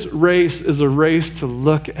 This race is a race to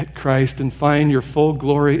look at Christ and find your full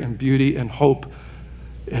glory and beauty and hope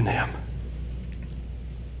in him.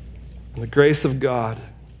 And the grace of God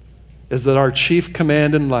is that our chief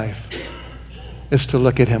command in life is to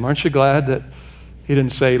look at him. Aren't you glad that he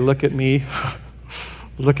didn't say, look at me?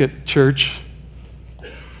 Look at church.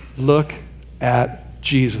 Look at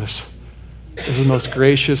Jesus is the most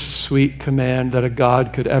gracious, sweet command that a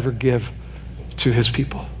God could ever give to his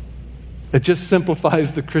people. It just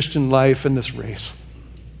simplifies the Christian life in this race.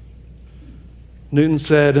 Newton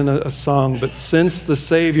said in a song, "But since the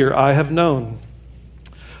Savior I have known,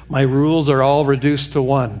 my rules are all reduced to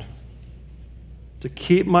one. To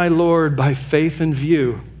keep my Lord by faith in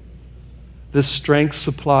view, this strength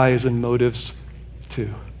supplies and motives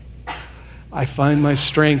too." I find my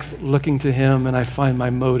strength looking to him, and I find my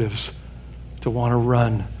motives to want to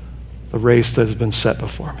run the race that has been set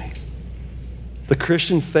before me. The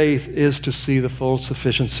Christian faith is to see the full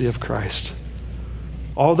sufficiency of Christ.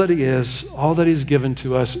 All that he is, all that he's given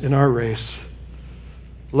to us in our race,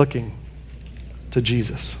 looking to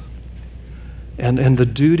Jesus. And the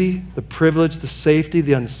duty, the privilege, the safety,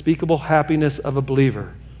 the unspeakable happiness of a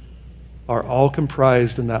believer are all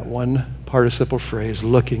comprised in that one participle phrase,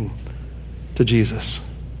 looking to Jesus.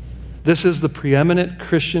 This is the preeminent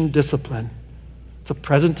Christian discipline. It's a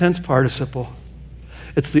present tense participle.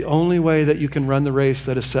 It's the only way that you can run the race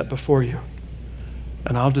that is set before you.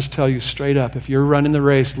 And I'll just tell you straight up, if you're running the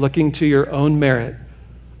race looking to your own merit,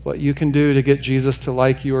 what you can do to get Jesus to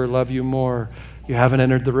like you or love you more, you haven't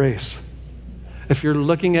entered the race. If you're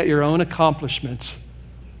looking at your own accomplishments,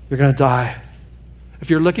 you're going to die. If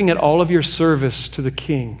you're looking at all of your service to the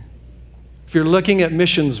King, if you're looking at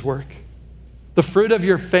missions work, the fruit of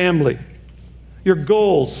your family, your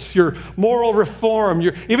goals, your moral reform,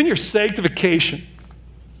 even your sanctification,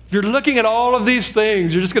 if you're looking at all of these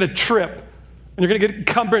things, you're just going to trip. And you're going to get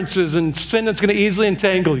encumbrances and sin that's going to easily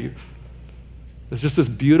entangle you. There's just this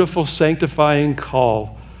beautiful sanctifying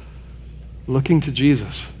call looking to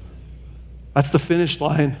Jesus. That's the finish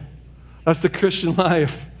line. That's the Christian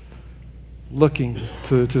life. Looking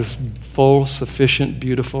to this full, sufficient,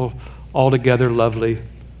 beautiful, altogether lovely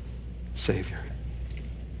Savior.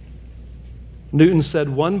 Newton said,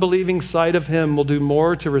 one believing sight of him will do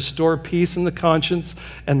more to restore peace in the conscience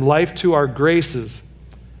and life to our graces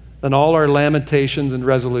than all our lamentations and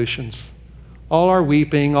resolutions. All our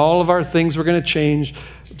weeping, all of our things we're going to change,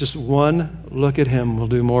 just one look at him will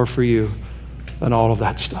do more for you than all of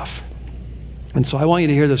that stuff. And so I want you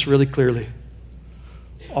to hear this really clearly.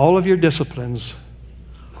 All of your disciplines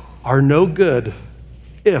are no good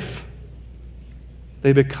if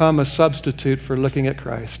they become a substitute for looking at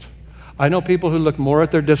Christ. I know people who look more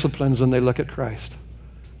at their disciplines than they look at Christ.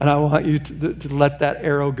 And I want you to let that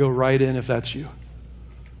arrow go right in if that's you.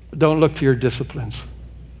 Don't look to your disciplines.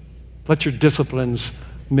 Let your disciplines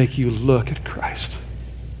make you look at Christ.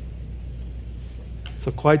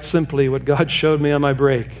 So quite simply, what God showed me on my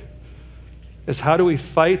break is how do we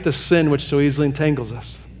fight the sin which so easily entangles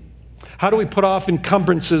us? How do we put off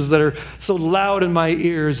encumbrances that are so loud in my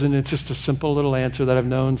ears? And it's just a simple little answer that I've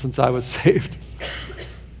known since I was saved.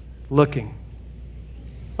 Looking.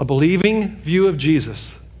 A believing view of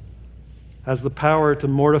Jesus has the power to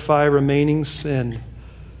mortify remaining sin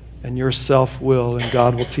and your self-will, and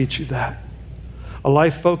God will teach you that. A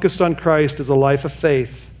life focused on Christ is a life of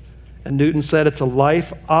faith. And Newton said it's a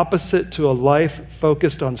life opposite to a life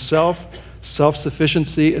focused on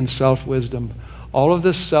self-sufficiency, and self-wisdom. All of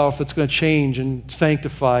this self that's going to change and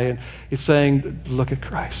sanctify, and it's saying, look at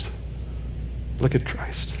Christ. Look at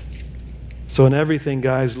Christ. So in everything,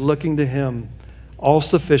 guys, looking to Him, all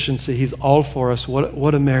sufficiency, He's all for us.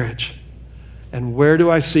 What a marriage. And where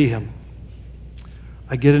do I see Him?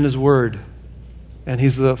 I get in His Word, and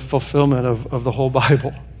He's the fulfillment of the whole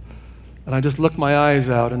Bible. And I just look my eyes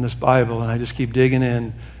out in this Bible, and I just keep digging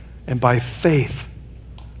in. And by faith,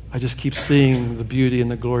 I just keep seeing the beauty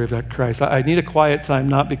and the glory of that Christ. I need a quiet time,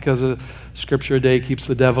 not because a scripture a day keeps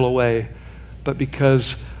the devil away, but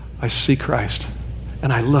because I see Christ.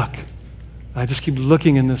 And I look. I just keep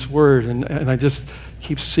looking in this Word, and I just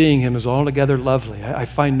keep seeing Him as altogether lovely. I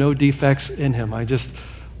find no defects in Him. I just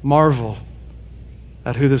marvel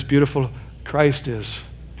at who this beautiful Christ is.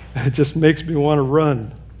 It just makes me want to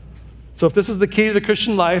run. So if this is the key to the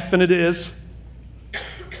Christian life, and it is,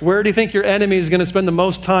 where do you think your enemy is going to spend the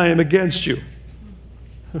most time against you?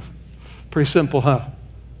 Pretty simple, huh?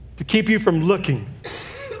 To keep you from looking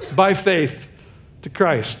by faith to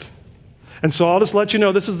Christ. And so I'll just let you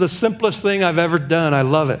know, this is the simplest thing I've ever done. I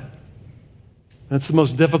love it. And it's the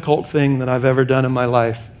most difficult thing that I've ever done in my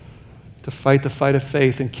life, to fight the fight of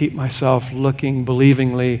faith and keep myself looking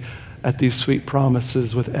believingly at these sweet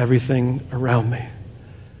promises with everything around me.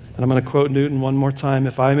 And I'm going to quote Newton one more time.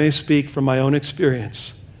 If I may speak from my own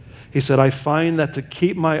experience, he said, I find that to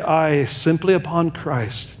keep my eye simply upon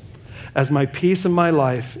Christ as my peace in my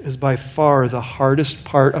life is by far the hardest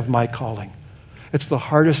part of my calling. It's the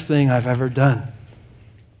hardest thing I've ever done.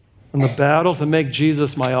 And the battle to make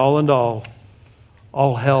Jesus my all and all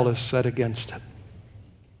hell is set against it.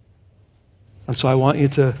 And so I want you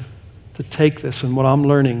to take this and what I'm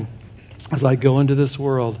learning as I go into this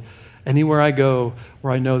world. Anywhere I go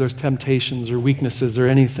where I know there's temptations or weaknesses or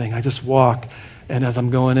anything, I just walk, and as I'm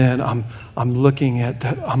going in, I'm looking at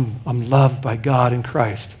that I'm loved by God in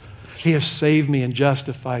Christ. He has saved me and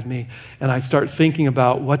justified me, and I start thinking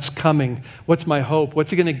about what's coming, what's my hope, what's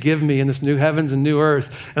He going to give me in this new heavens and new earth.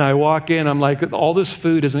 And I walk in, I'm like, all this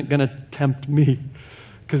food isn't going to tempt me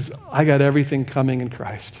because I got everything coming in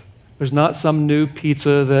Christ. There's not some new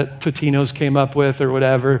pizza that Totino's came up with or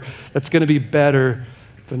whatever that's going to be better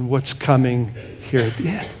than what's coming here at the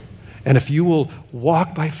end. And if you will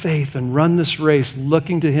walk by faith and run this race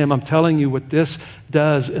looking to Him, I'm telling you what this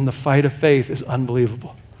does in the fight of faith is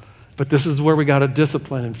unbelievable. But this is where we got to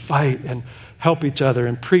discipline and fight and help each other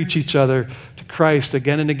and preach each other to Christ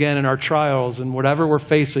again and again in our trials and whatever we're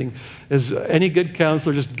facing. Is any good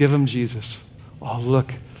counselor, just give them Jesus. Oh,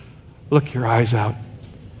 look your eyes out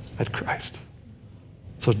at Christ.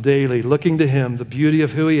 So daily, looking to Him, the beauty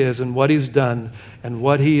of who He is and what He's done and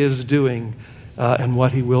what He is doing and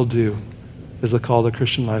what He will do is the call to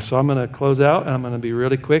Christian life. So I'm going to close out, and I'm going to be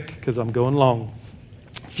really quick because I'm going long.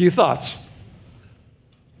 A few thoughts.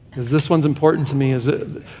 Because this one's important to me.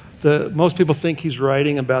 Most people think he's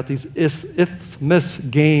writing about these isthmus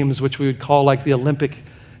games, which we would call like the Olympic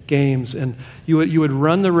Games. And you would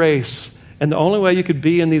run the race, and the only way you could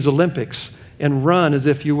be in these Olympics and run is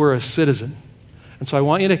if you were a citizen. And so I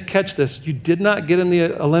want you to catch this. You did not get in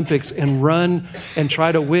the Olympics and run and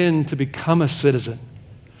try to win to become a citizen.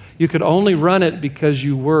 You could only run it because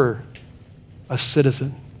you were a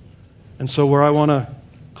citizen. And so where I want to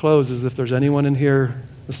close is if there's anyone in here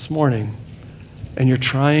this morning and you're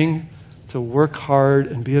trying to work hard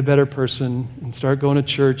and be a better person and start going to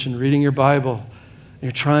church and reading your Bible, and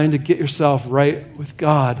you're trying to get yourself right with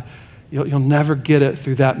God, you'll never get it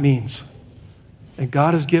through that means. And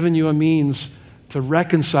God has given you a means to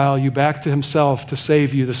reconcile you back to Himself to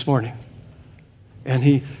save you this morning. And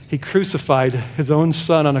He crucified His own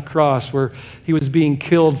Son on a cross where He was being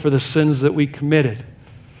killed for the sins that we committed.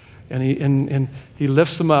 And He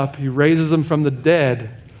lifts Him up. He raises Him from the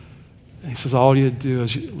dead. And He says, all you do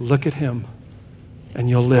is look at Him and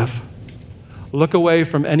you'll live. Look away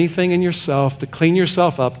from anything in yourself to clean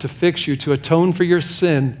yourself up, to fix you, to atone for your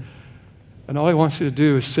sin. And all He wants you to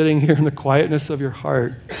do is sitting here in the quietness of your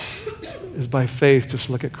heart is by faith just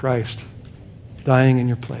look at Christ dying in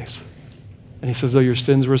your place. And He says, though your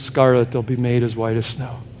sins were scarlet, they'll be made as white as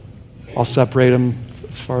snow. I'll separate them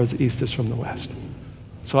as far as the east is from the west.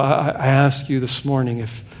 So I ask you this morning,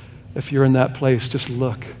 if you're in that place, just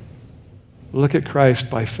look. Look at Christ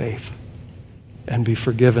by faith and be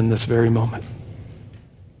forgiven this very moment.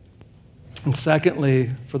 And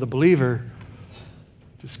secondly, for the believer,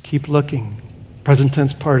 just keep looking. Present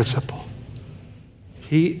tense participle.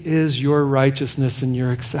 He is your righteousness and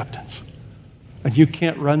your acceptance. And you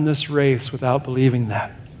can't run this race without believing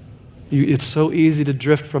that. It's so easy to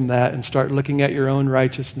drift from that and start looking at your own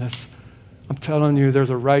righteousness. I'm telling you, there's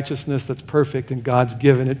a righteousness that's perfect, and God's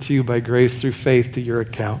given it to you by grace through faith to your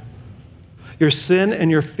account. Your sin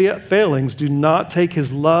and your failings do not take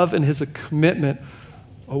His love and His commitment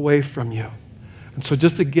away from you. And so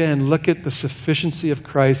just again, look at the sufficiency of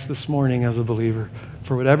Christ this morning as a believer.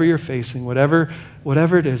 For whatever you're facing, whatever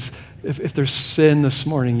it is, if there's sin this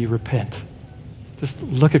morning, you repent. Just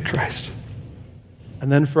look at Christ.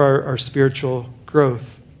 And then for our spiritual growth,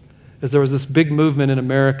 as there was this big movement in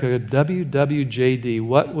America, WWJD,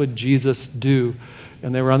 what would Jesus do?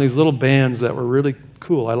 And they were on these little bands that were really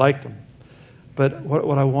cool. I liked them. But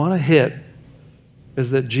what I want to hit is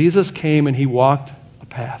that Jesus came and He walked a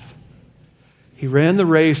path. He ran the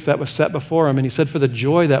race that was set before Him, and He said for the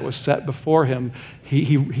joy that was set before Him,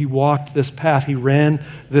 He walked this path. He ran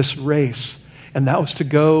this race. And that was to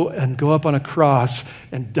go up on a cross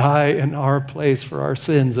and die in our place for our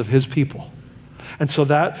sins of His people. And so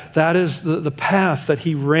that is the path that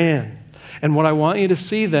He ran. And what I want you to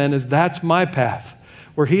see then is that's my path.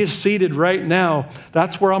 Where He is seated right now,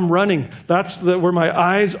 that's where I'm running. That's where my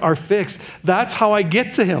eyes are fixed. That's how I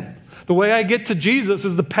get to Him. The way I get to Jesus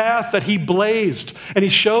is the path that He blazed. And He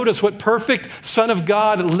showed us what perfect Son of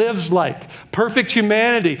God lives like. Perfect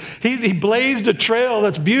humanity. He blazed a trail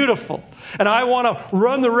that's beautiful. And I want to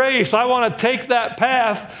run the race. I want to take that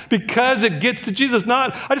path because it gets to Jesus.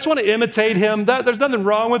 I just want to imitate Him. There's nothing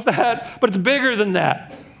wrong with that, but it's bigger than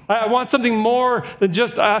that. I want something more than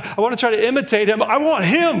just, I want to try to imitate Him. I want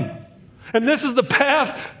Him. And this is the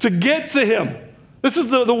path to get to Him. This is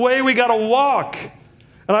the way we got to walk.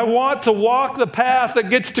 And I want to walk the path that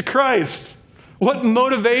gets to Christ. What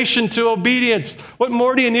motivation to obedience? What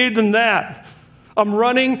more do you need than that? I'm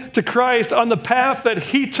running to Christ on the path that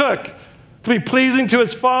He took to be pleasing to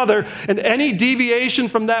His Father. And any deviation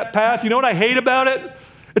from that path, you know what I hate about it?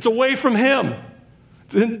 It's away from Him.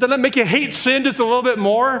 Doesn't that make you hate sin just a little bit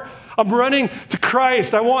more? I'm running to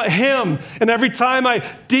Christ. I want Him. And every time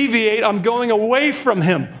I deviate, I'm going away from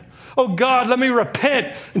Him. Oh God, let me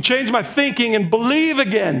repent and change my thinking and believe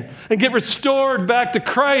again and get restored back to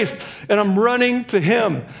Christ. And I'm running to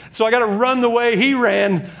Him. So I got to run the way He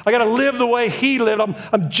ran. I got to live the way He lived.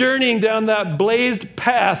 I'm journeying down that blazed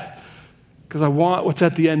path because I want what's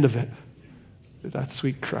at the end of it. That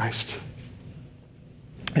sweet Christ.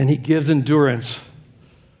 And He gives endurance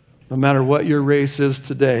no matter what your race is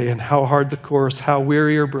today and how hard the course, how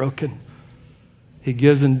weary or broken. He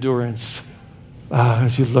gives endurance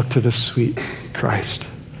as you look to the sweet Christ.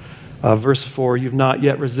 Verse 4, you've not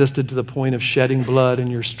yet resisted to the point of shedding blood in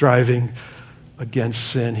your striving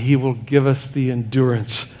against sin. He will give us the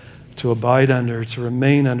endurance to abide under, to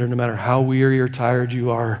remain under, no matter how weary or tired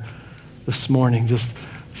you are this morning. Just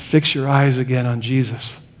fix your eyes again on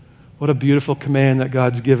Jesus. What a beautiful command that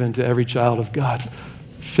God's given to every child of God.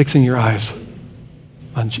 Fixing your eyes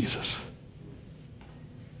on Jesus.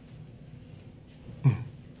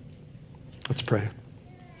 Let's pray.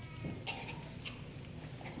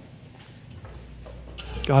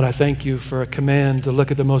 God, I thank you for a command to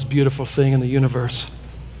look at the most beautiful thing in the universe.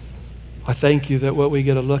 I thank you that what we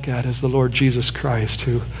get to look at is the Lord Jesus Christ,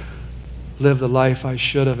 who lived the life I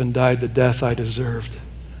should have and died the death I deserved.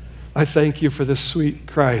 I thank you for this sweet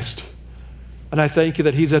Christ. And I thank you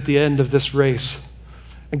that he's at the end of this race.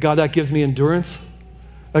 And God, that gives me endurance.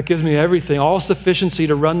 That gives me everything. All sufficiency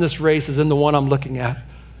to run this race is in the one I'm looking at.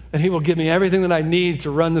 And he will give me everything that I need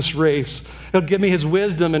to run this race. He'll give me his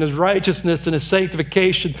wisdom and his righteousness and his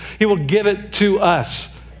sanctification. He will give it to us.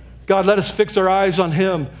 God, let us fix our eyes on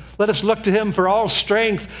him. Let us look to him for all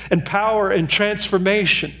strength and power and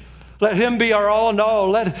transformation. Let him be our all in all.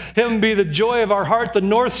 Let him be the joy of our heart, the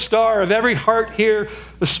North Star of every heart here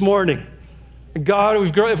this morning. And God,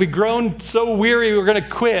 if we've grown so weary we're going to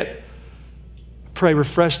quit, pray,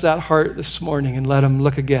 refresh that heart this morning and let him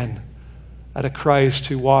look again at a Christ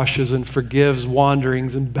who washes and forgives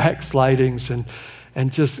wanderings and backslidings and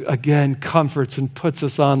just, again, comforts and puts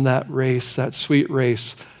us on that race, that sweet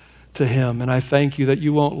race to him. And I thank you that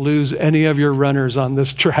you won't lose any of your runners on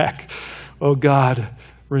this track. Oh God,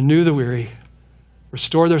 renew the weary,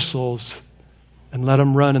 restore their souls, and let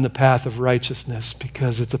them run in the path of righteousness,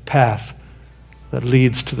 because it's a path that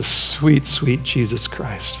leads to the sweet, sweet Jesus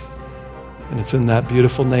Christ. And it's in that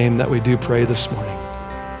beautiful name that we do pray this morning.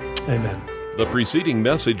 Amen. The preceding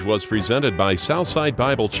message was presented by Southside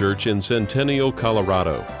Bible Church in Centennial,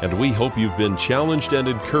 Colorado, and we hope you've been challenged and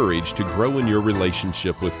encouraged to grow in your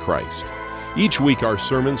relationship with Christ. Each week our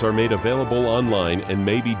sermons are made available online and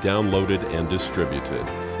may be downloaded and distributed.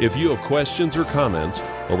 If you have questions or comments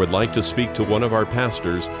or would like to speak to one of our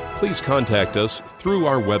pastors, please contact us through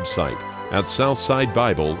our website at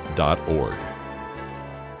southsidebible.org.